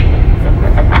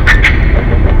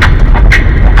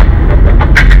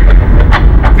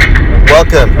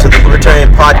Welcome to the Libertarian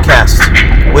Podcast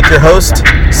with your host,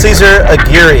 Caesar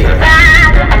Aguirre.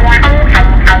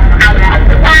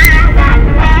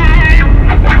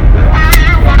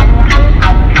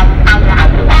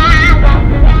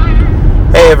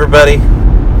 Hey everybody,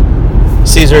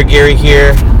 Caesar Aguirre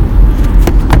here.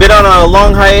 Been on a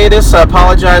long hiatus, I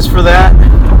apologize for that.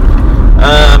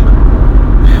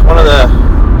 One of the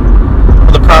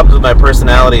problems with my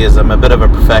personality is I'm a bit of a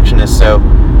perfectionist, so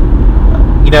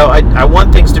I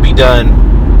want things to be done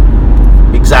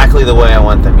exactly the way I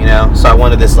want them, so I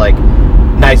wanted this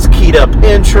nice keyed up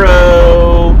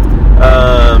intro,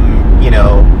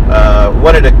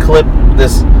 wanted to clip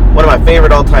this, one of my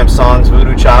favorite all-time songs,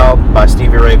 Voodoo Child by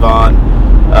Stevie Ray Vaughan.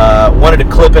 Wanted to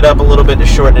clip it up a little bit to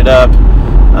shorten it up.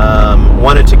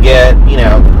 Wanted to get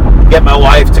my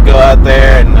wife to go out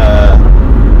there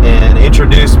and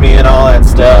introduce me and all that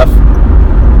stuff.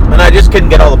 And I just couldn't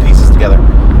get all the pieces together.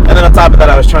 And then on top of that,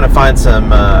 I was trying to find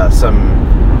a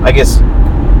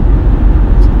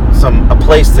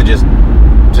place to just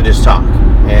talk.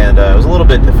 And it was a little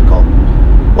bit difficult.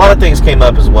 A lot of things came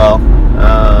up as well,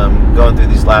 going through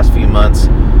these last few months.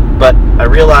 But I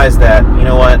realized that,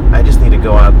 I just need to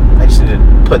go out. I just need to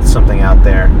put something out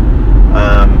there.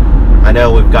 I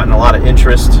know we've gotten a lot of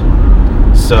interest,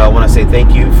 so I want to say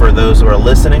thank you for those who are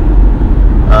listening.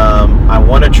 I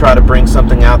want to try to bring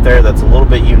something out there that's a little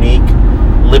bit unique.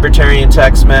 Libertarian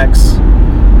Tex-Mex,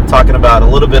 talking about a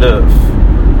little bit of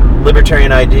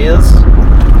libertarian ideas,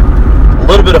 a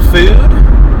little bit of food,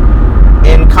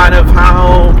 and kind of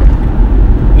how,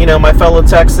 my fellow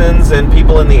Texans and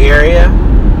people in the area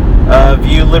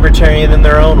view libertarianism in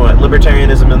their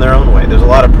own way. There's a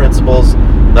lot of principles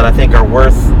that I think are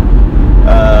worth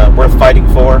fighting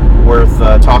for, worth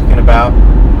talking about.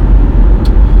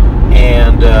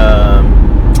 And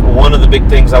one of the big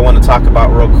things I want to talk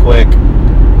about real quick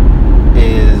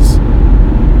is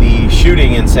the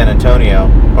shooting in San Antonio,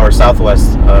 or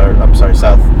southeast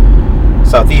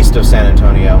of San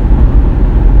Antonio.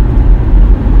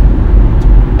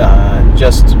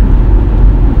 Just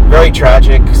very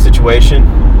tragic situation.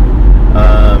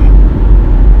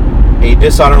 A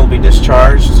dishonorably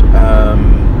discharged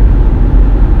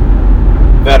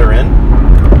veteran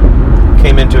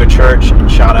came into a church and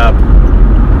shot up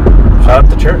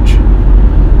the church.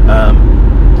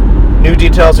 New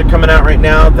details are coming out right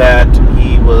now that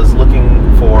he was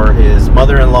looking for his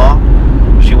mother-in-law.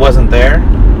 She wasn't there,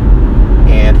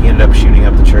 and he ended up shooting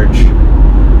up the church.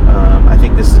 I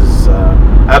think this is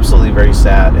absolutely very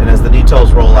sad. And as the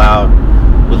details roll out,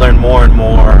 we learn more and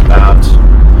more about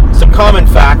some common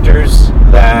factors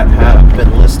that have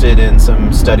been listed in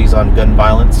some studies on gun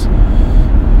violence.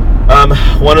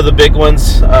 One of the big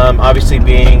ones, obviously,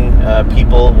 being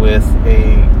people with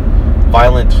a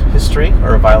violent history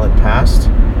or a violent past.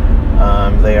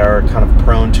 They are kind of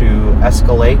prone to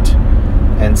escalate,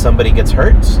 and somebody gets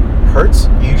hurts.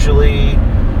 Usually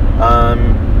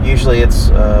it's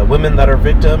women that are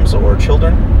victims or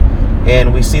children,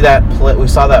 and we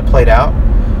saw that played out.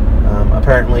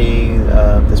 Apparently,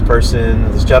 this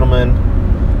gentleman,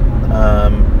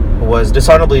 was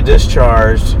dishonorably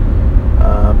discharged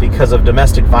because of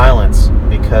domestic violence,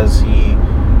 because he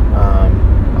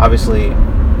obviously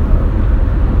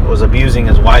was abusing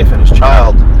his wife and his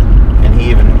child, and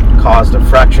he even caused a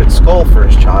fractured skull for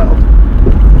his child.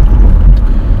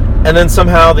 And then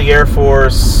somehow the Air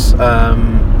Force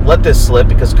let this slip,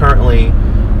 because currently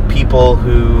people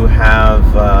who have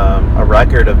a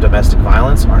record of domestic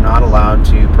violence are not allowed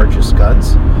to purchase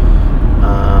guns.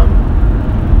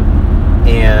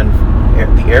 And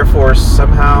the Air Force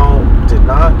somehow did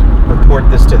not report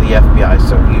this to the FBI,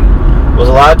 so he was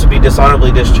allowed to be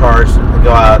dishonorably discharged and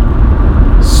go out,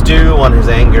 stew on his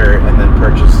anger, and then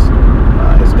purchase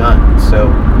his gun.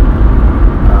 So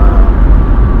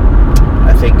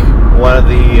I think one of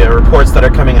the reports that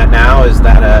are coming out now is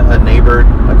that a neighbor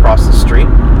across the street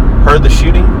heard the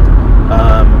shooting,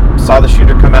 saw the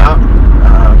shooter come out,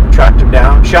 tracked him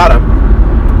down, shot him.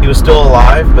 He was still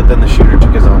alive, but then the shooter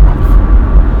took his own life.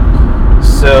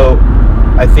 So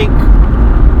I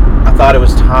thought it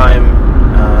was time,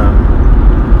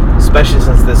 especially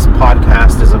since this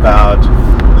podcast is about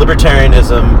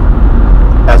libertarianism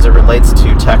as it relates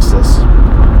to Texas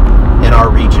in our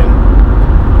region.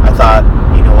 I thought,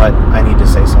 you know what, I need to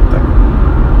say something.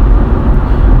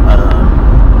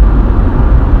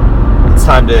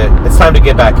 It's time to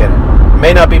get back in it. It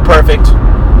may not be perfect.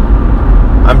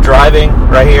 I'm driving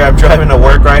right here. I'm driving to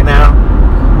work right now,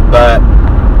 but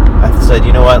I said,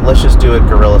 you know what, let's just do it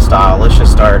guerrilla style. Let's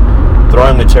just start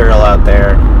throwing material out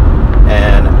there,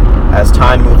 and as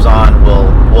time moves on,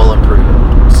 we'll improve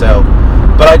it. So,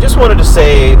 but I just wanted to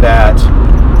say that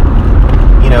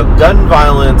gun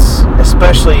violence,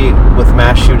 especially with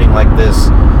mass shooting like this,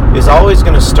 is always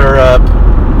going to stir up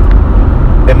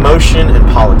emotion and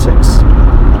politics.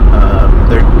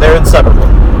 They're inseparable.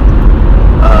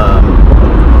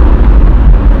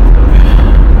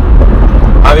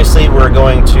 Obviously, we're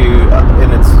going to,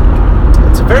 and it's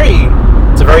a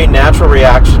very natural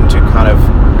reaction to kind of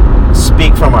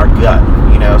speak from our gut,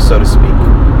 so to speak.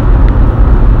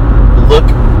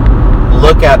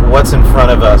 Look at what's in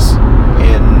front of us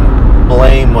and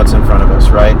blame what's in front of us,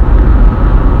 right?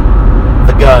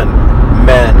 The gun,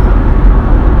 men,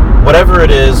 whatever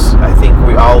it is. I think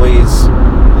we always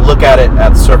look at it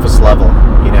at surface level.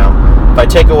 If I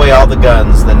take away all the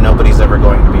guns, then nobody's ever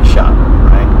going to be shot,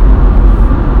 right?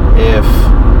 If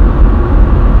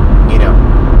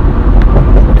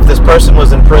this person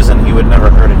was in prison, he would never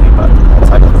hurt anybody, that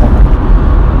type of thing.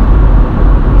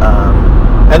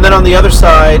 And then on the other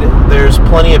side, there's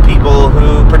plenty of people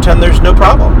who pretend there's no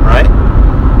problem, right?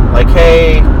 Like,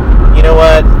 hey, you know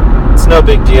what? It's no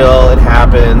big deal. It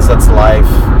happens. That's life.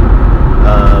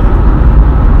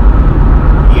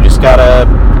 You just gotta,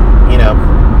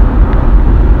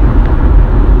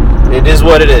 it is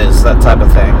what it is, that type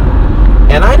of thing.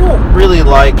 And I don't really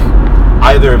like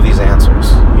either of these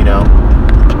answers,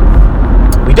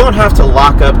 We don't have to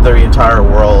lock up the entire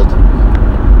world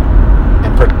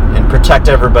and protect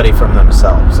everybody from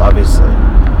themselves, obviously.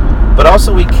 But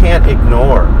also we can't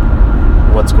ignore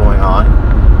what's going on.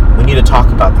 We need to talk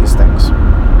about these things.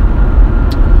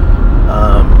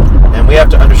 And we have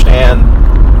to understand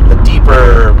the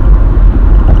deeper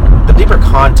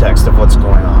context of what's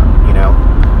going on,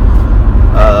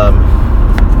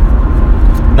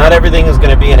 Not everything is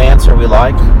going to be an answer we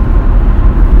like.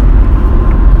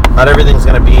 Not everything's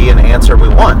going to be an answer we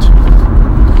want.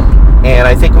 And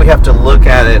I think we have to look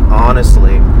at it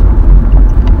honestly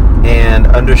and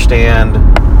understand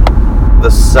the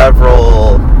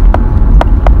several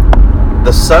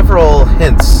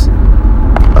hints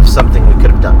of something we could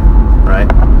have done, right?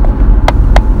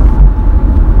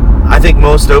 I think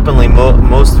most openly,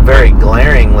 most very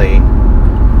glaringly,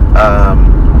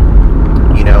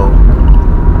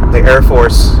 the Air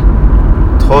Force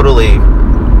totally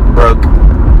broke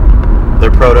their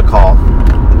protocol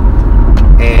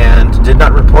and did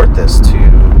not report this to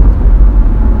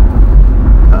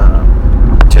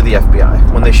the FBI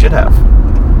when they should have.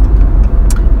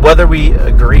 Whether we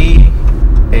agree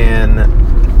in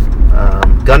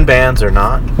gun bans or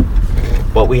not,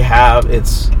 what we have,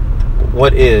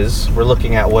 we're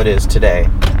looking at what is today.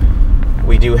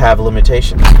 We do have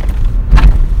limitations.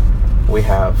 We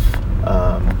have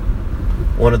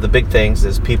one of the big things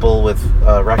is people with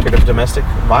a record of domestic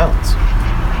violence.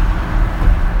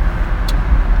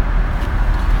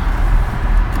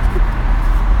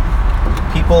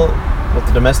 People with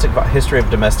the history of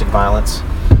domestic violence.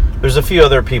 There's a few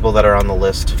other people that are on the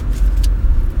list.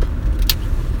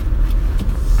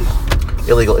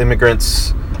 Illegal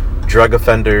immigrants, drug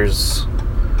offenders,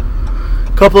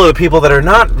 a couple of the people that are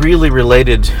not really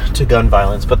related to gun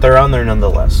violence, but they're on there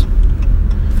nonetheless.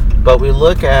 But we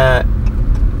look at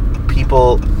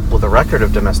people with a record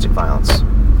of domestic violence,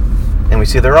 and we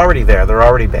see they're already there, they're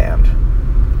already banned.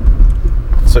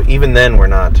 So even then, we're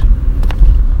not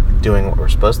doing what we're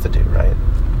supposed to do, right?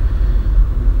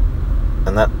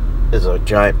 And that is a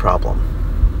giant problem.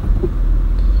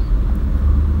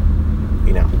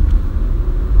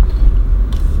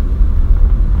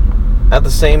 At the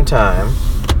same time,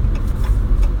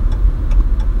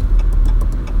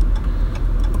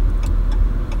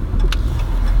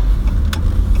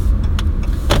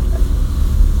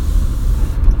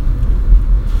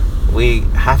 we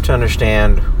have to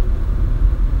understand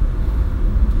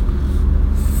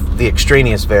the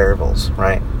extraneous variables,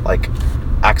 right? Like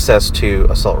access to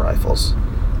assault rifles,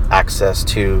 access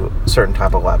to a certain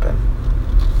type of weapon.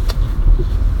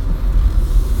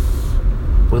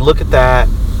 We look at that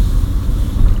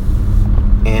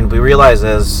and we realize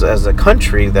as a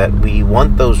country that we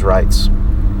want those rights.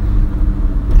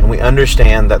 And we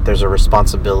understand that there's a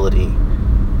responsibility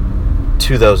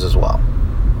to those as well.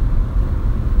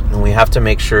 And we have to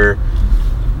make sure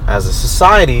as a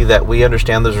society that we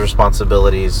understand those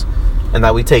responsibilities and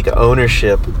that we take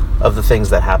ownership of the things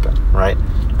that happen, right?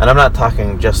 And I'm not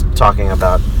just talking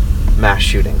about mass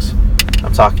shootings.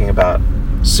 I'm talking about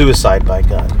suicide by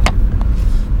gun,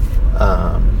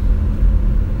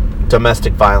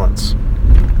 domestic violence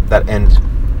that end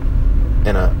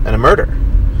in a murder.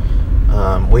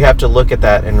 We have to look at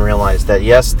that and realize that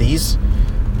yes,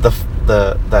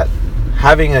 that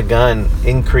having a gun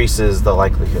increases the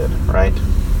likelihood, right?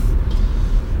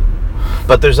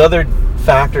 But there's other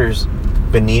factors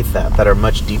beneath that are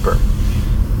much deeper.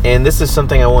 And this is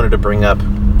something I wanted to bring up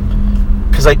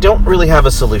because I don't really have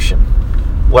a solution.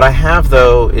 What I have,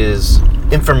 though, is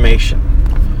information.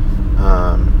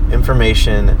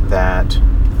 Information that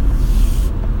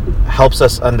helps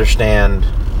us understand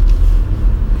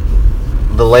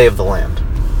the lay of the land.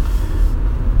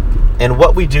 And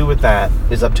what we do with that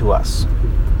is up to us.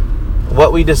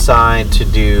 What we decide to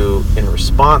do in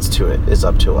response to it is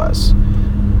up to us.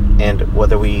 And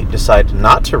whether we decide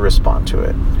not to respond to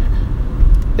it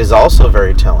is also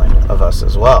very telling of us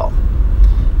as well.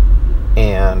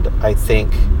 And I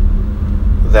think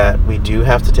that we do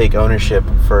have to take ownership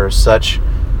for such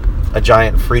a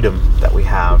giant freedom that we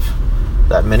have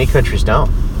that many countries don't.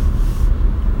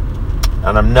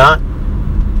 And I'm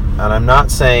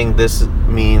not saying this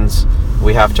means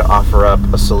we have to offer up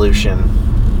a solution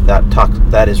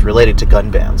that is related to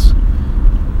gun bans.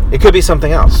 It could be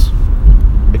something else.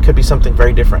 It could be something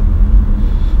very different.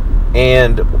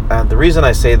 And the reason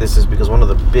I say this is because one of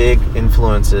the big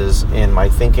influences in my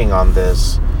thinking on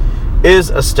this is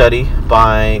a study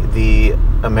by the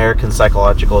American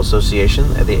Psychological Association,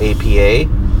 the APA.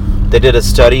 They did a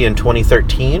study in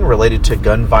 2013 related to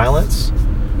gun violence,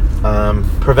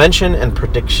 prevention and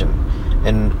prediction.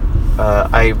 And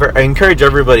I encourage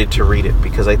everybody to read it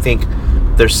because I think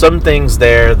there's some things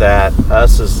there that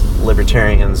us as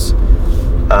libertarians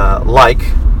like,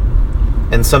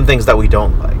 and some things that we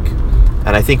don't like.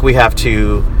 And I think we have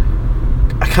to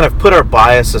kind of put our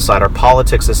bias aside, our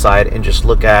politics aside, and just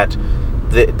look at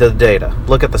the data,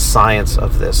 look at the science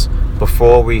of this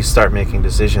before we start making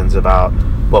decisions about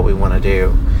what we want to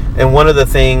do. And one of the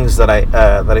things that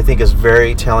I think is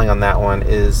very telling on that one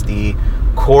is the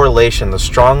correlation, the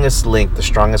strongest link, the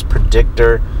strongest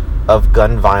predictor of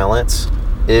gun violence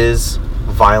is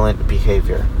violent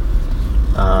behavior.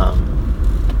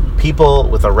 People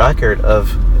with a record of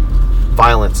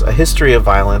violence, a history of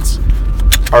violence,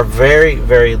 are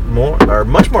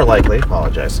much more likely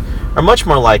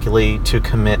to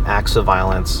commit acts of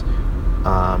violence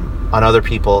on other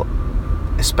people,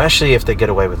 especially if they get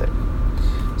away with it.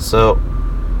 So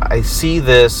I see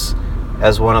this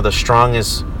as one of the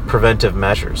strongest preventive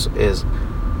measures, is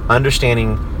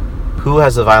understanding who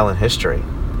has a violent history,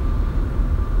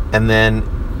 and then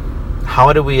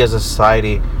how do we as a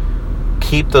society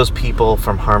keep those people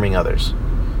from harming others.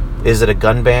 Is it a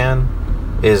gun ban?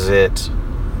 Is it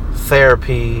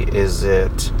therapy? Is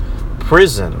it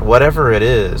prison? Whatever it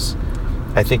is,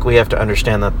 I think we have to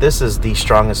understand that this is the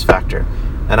strongest factor.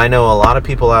 And I know a lot of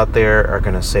people out there are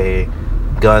going to say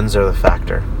guns are the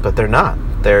factor, but they're not.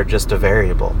 They're just a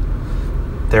variable.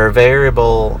 They're a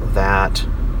variable that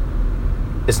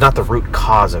is not the root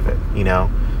cause of it, you know?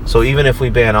 So even if we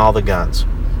ban all the guns,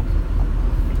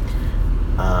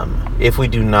 if we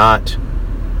do not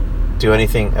do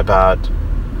anything about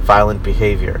violent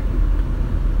behavior,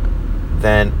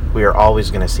 then we are always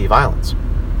going to see violence.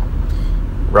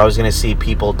 We're always going to see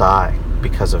people die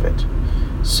because of it.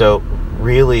 So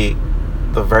really,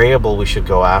 the variable we should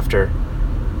go after,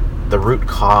 the root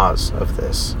cause of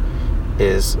this,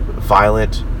 is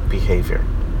violent behavior.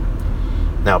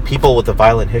 Now, people with a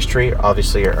violent history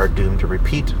obviously are doomed to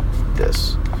repeat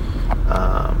this.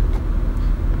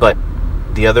 But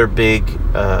the other big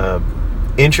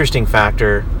interesting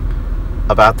factor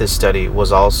about this study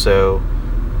was also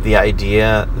the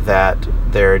idea that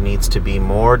there needs to be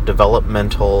more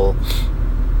developmental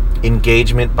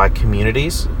engagement by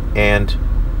communities and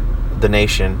the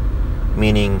nation,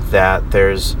 meaning that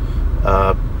there's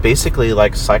basically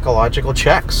like psychological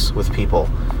checks with people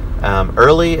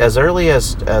early as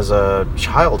a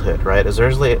childhood, right? As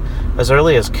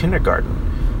early as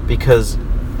kindergarten, because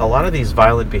a lot of these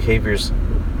violent behaviors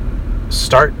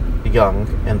start young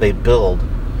and they build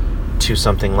to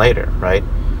something later, right?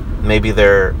 Maybe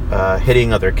they're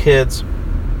hitting other kids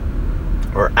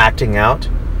or acting out,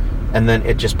 and then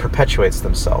it just perpetuates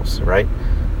themselves, right?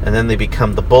 And then they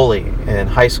become the bully in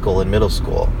high school and middle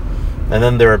school, and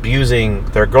then they're abusing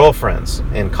their girlfriends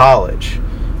in college,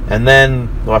 and then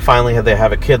finally they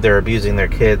have a kid, they're abusing their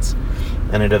kids,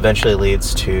 and it eventually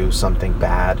leads to something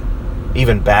bad,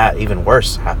 even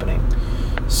worse happening.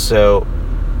 So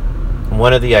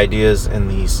one of the ideas in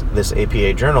this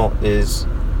APA journal is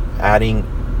adding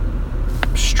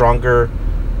stronger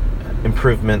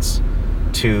improvements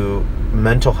to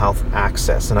mental health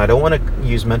access. And I don't want to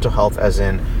use mental health as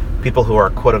in people who are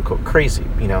quote-unquote crazy,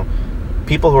 you know,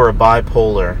 people who are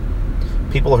bipolar,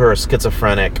 people who are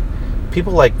schizophrenic.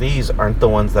 People like these aren't the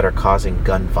ones that are causing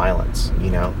gun violence,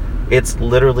 you know. It's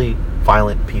literally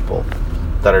violent people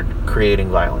that are creating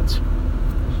violence.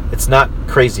 It's not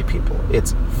crazy people,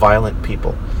 it's violent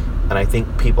people. And I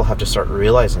think people have to start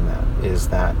realizing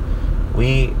that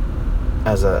we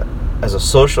as a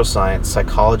social science,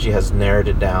 psychology has narrowed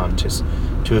it down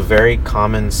to a very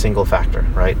common single factor,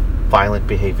 right? Violent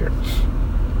behavior.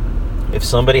 If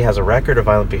somebody has a record of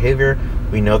violent behavior,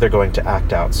 we know they're going to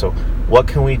act out. So what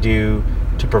can we do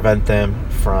to prevent them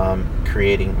from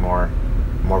creating more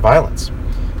violence?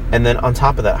 And then on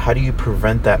top of that, how do you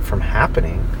prevent that from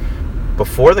happening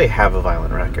before they have a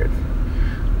violent record?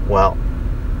 Well,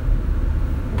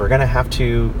 we're going to have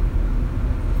to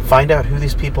find out who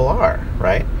these people are,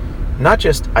 right? Not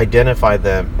just identify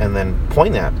them and then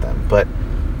point at them, but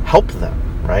help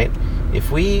them, right?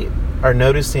 If we are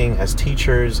noticing as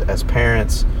teachers, as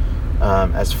parents,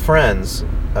 as friends,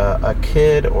 a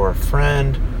kid or a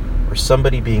friend or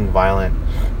somebody being violent,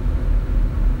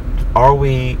 are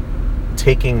we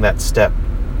taking that step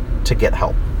to get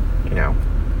help?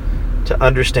 To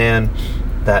understand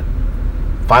that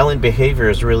violent behavior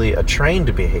is really a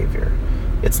trained behavior.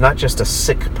 It's not just a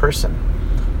sick person.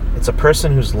 It's a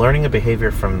person who's learning a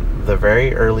behavior from the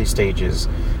very early stages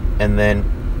and then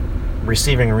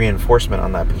receiving reinforcement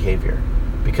on that behavior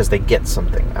because they get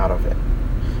something out of it.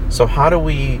 So how do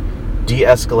we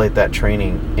de-escalate that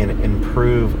training and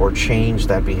improve or change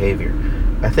that behavior?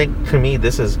 I think, to me,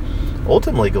 this is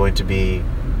ultimately going to be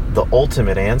the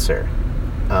ultimate answer.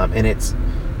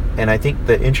 And I think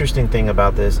the interesting thing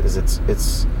about this is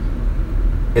it's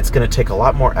going to take a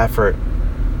lot more effort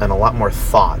and a lot more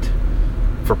thought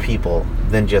for people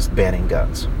than just banning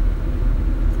guns.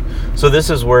 So this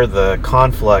is where the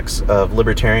conflicts of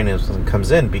libertarianism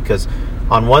comes in, because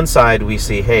on one side we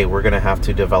see, hey, we're going to have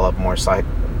to develop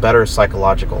better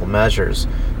psychological measures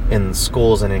in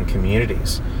schools and in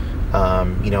communities.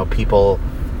 People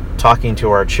talking to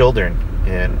our children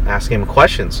and asking them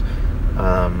questions,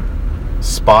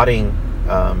 spotting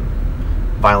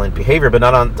violent behavior, but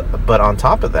on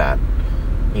top of that,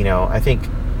 I think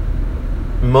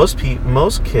most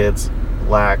kids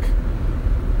lack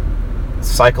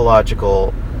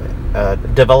psychological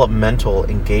developmental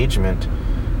engagement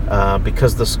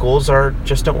because the schools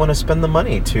don't want to spend the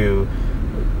money to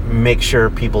make sure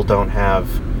people don't have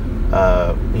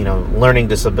learning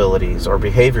disabilities or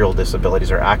behavioral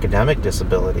disabilities or academic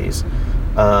disabilities.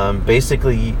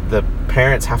 Basically, the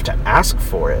parents have to ask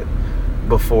for it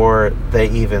before they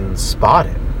even spot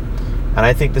it. And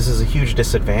I think this is a huge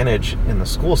disadvantage in the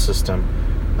school system.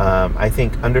 I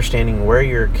think understanding where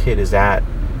your kid is at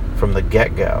from the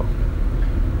get-go,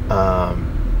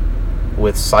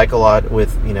 with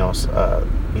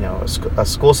a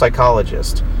school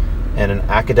psychologist and an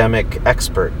academic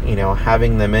expert,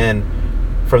 having them in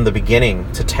from the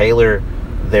beginning to tailor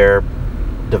their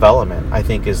development, I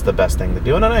think is the best thing to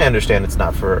do. And I understand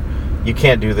you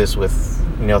can't do this with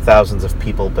thousands of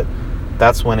people, but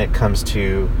that's when it comes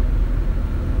to,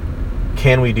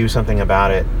 can we do something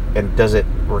about it, and does it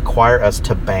require us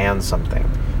to ban something?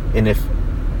 And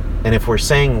if we're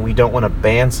saying we don't want to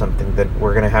ban something, then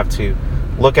we're going to have to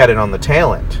look at it on the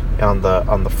tail end, on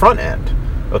the front end.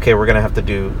 Okay, we're going to have to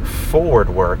do forward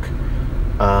work,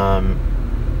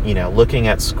 looking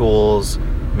at schools,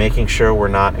 making sure we're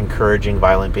not encouraging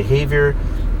violent behavior.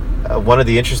 One of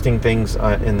the interesting things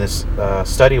in this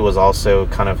study was also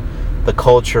kind of the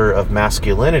culture of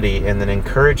masculinity, and then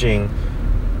encouraging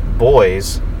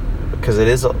boys, because it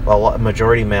is a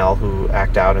majority male who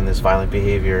act out in this violent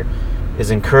behavior,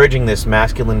 is encouraging this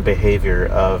masculine behavior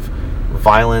of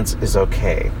violence is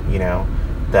okay.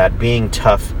 That being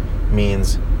tough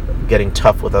means getting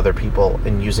tough with other people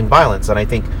and using violence. And I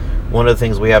think one of the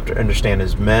things we have to understand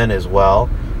as men as well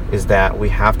is that we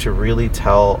have to really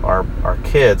tell our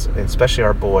kids, and especially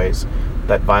our boys,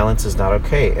 that violence is not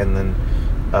okay, and then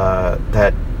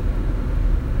that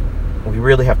we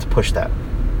really have to push that.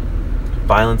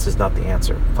 Violence is not the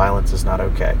answer. Violence is not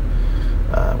okay.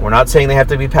 We're not saying they have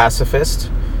to be pacifist,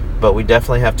 but we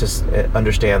definitely have to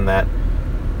understand that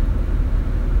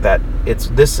it's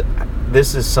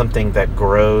this is something that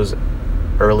grows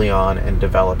early on and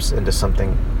develops into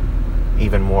something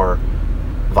even more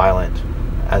violent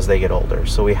as they get older.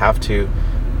 So we have to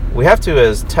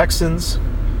as Texans,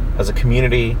 as a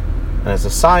community, and as a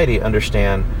society,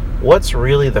 understand what's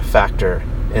really the factor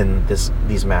in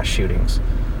these mass shootings.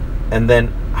 And then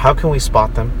how can we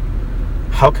spot them?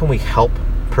 How can we help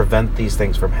prevent these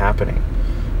things from happening?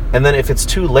 And then if it's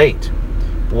too late,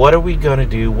 what are we going to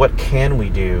do? What can we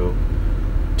do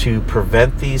to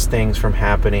prevent these things from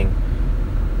happening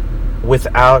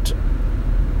without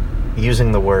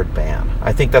using the word ban?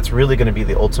 I think that's really going to be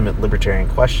the ultimate libertarian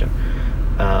question.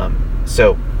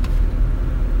 So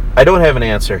I don't have an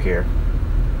answer here,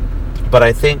 but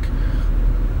I think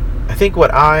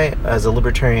what I, as a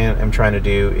libertarian, am trying to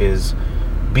do is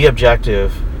be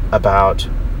objective about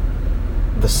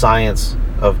the science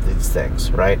of these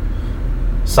things, right?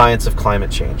 Science of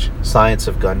climate change, science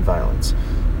of gun violence.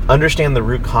 Understand the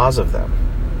root cause of them,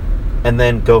 and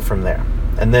then go from there.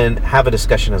 And then have a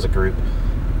discussion as a group,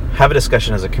 have a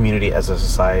discussion as a community, as a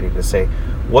society, to say,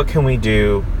 what can we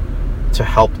do to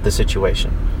help the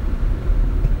situation?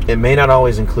 It may not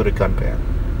always include a gun ban,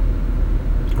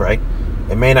 right?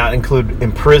 It may not include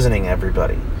imprisoning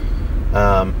everybody.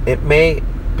 It may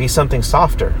be something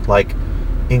softer, like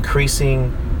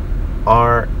increasing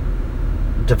our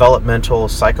developmental,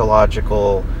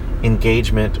 psychological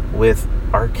engagement with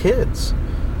our kids,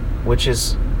 which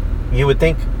is, you would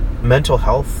think, mental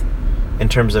health in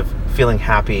terms of feeling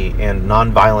happy and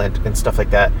nonviolent and stuff like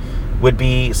that would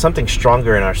be something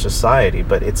stronger in our society,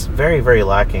 but it's very, very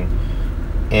lacking.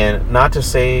 And not to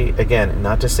say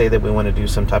that we want to do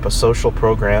some type of social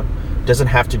program. It doesn't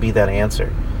have to be that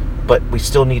answer, but we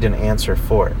still need an answer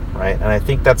for it, right? And I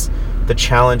think that's the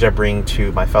challenge I bring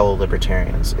to my fellow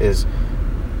libertarians is,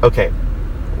 okay,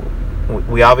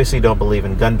 we obviously don't believe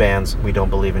in gun bans, we don't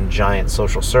believe in giant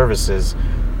social services,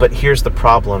 but here's the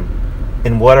problem,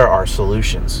 and what are our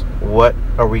solutions? What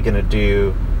are we going to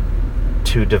do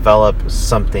to develop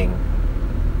something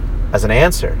as an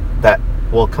answer that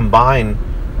will combine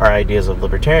our ideas of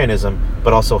libertarianism,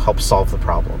 but also help solve the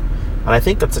problem? And I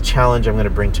think that's a challenge I'm going to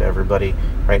bring to everybody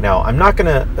right now. I'm not going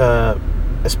to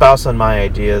espouse on my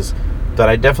ideas, but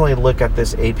I definitely look at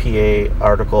this APA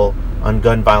article on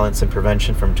gun violence and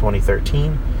prevention from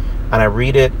 2013, and I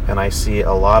read it, and I see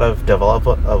a lot of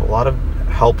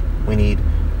help we need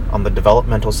on the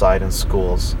developmental side in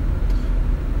schools.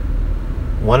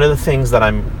 One of the things that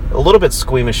I'm a little bit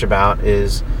squeamish about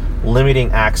is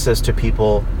limiting access to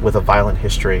people with a violent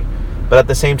history, but at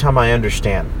the same time, I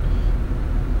understand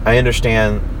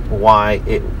why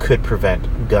it could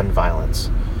prevent gun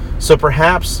violence. So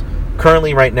perhaps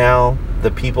currently right now,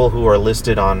 the people who are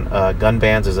listed on gun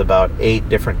bans is about 8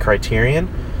 different criterion.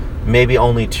 Maybe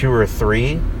only 2 or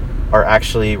 3 are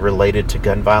actually related to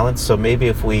gun violence. So maybe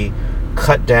if we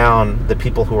cut down the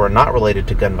people who are not related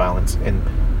to gun violence and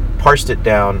parsed it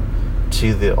down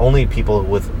to the only people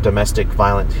with domestic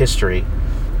violent history,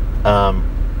 that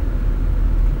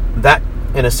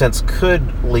in a sense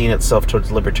could lean itself towards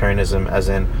libertarianism, as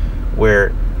in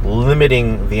we're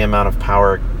limiting the amount of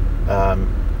power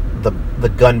the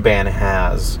gun ban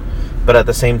has, but at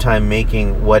the same time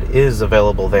making what is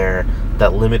available there,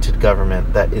 that limited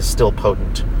government, that is still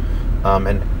potent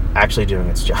and actually doing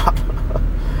its job.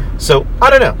 So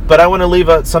I don't know, but I want to leave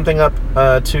something up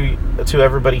to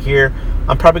everybody here.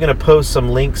 I'm probably going to post some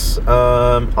links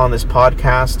on this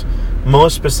podcast,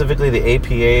 most specifically the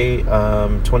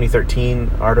APA 2013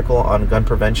 article on gun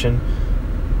prevention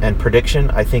and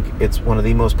prediction. I think it's one of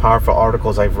the most powerful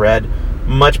articles I've read,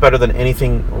 much better than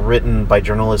anything written by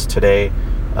journalists today.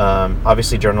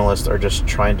 Obviously, journalists are just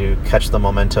trying to catch the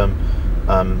momentum,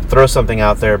 throw something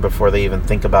out there before they even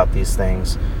think about these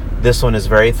things. This one is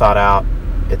very thought out.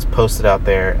 It's posted out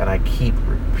there, and I keep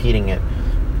repeating it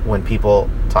when people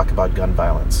talk about gun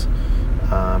violence,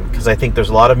 because I think there's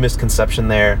a lot of misconception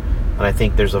there, and I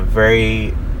think there's a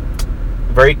very,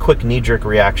 very quick knee-jerk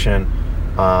reaction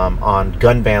on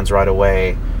gun bans right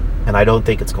away, and I don't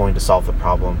think it's going to solve the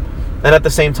problem. And at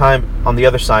the same time, on the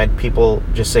other side, people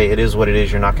just say it is what it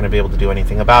is, you're not going to be able to do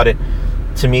anything about it.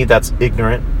 To me, that's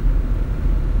ignorant,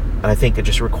 and I think it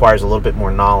just requires a little bit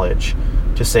more knowledge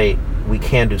to say we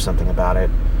can do something about it.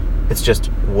 It's just,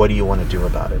 what do you want to do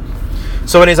about it?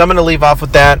 So anyways, I'm going to leave off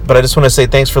with that, but I just want to say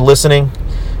thanks for listening.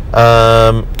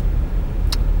 I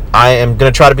am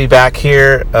going to try to be back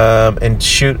here and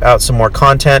shoot out some more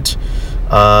content.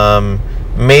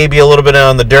 Maybe a little bit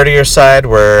on the dirtier side,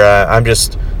 where I'm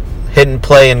just hit and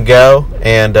play and go,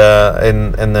 and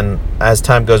then as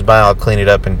time goes by, I'll clean it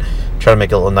up and try to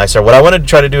make it a little nicer. What I want to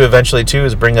try to do eventually too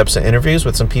is bring up some interviews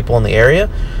with some people in the area,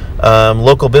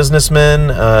 local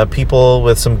businessmen, people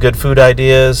with some good food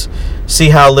ideas, see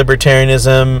how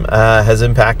libertarianism has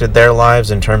impacted their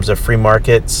lives in terms of free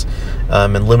markets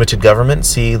and limited government,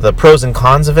 see the pros and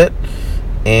cons of it,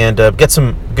 and get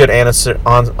some good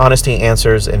honesty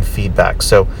answers and feedback.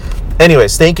 So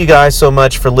anyways, thank you guys so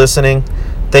much for listening.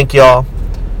 Thank y'all.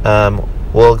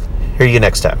 We'll hear you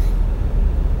next time.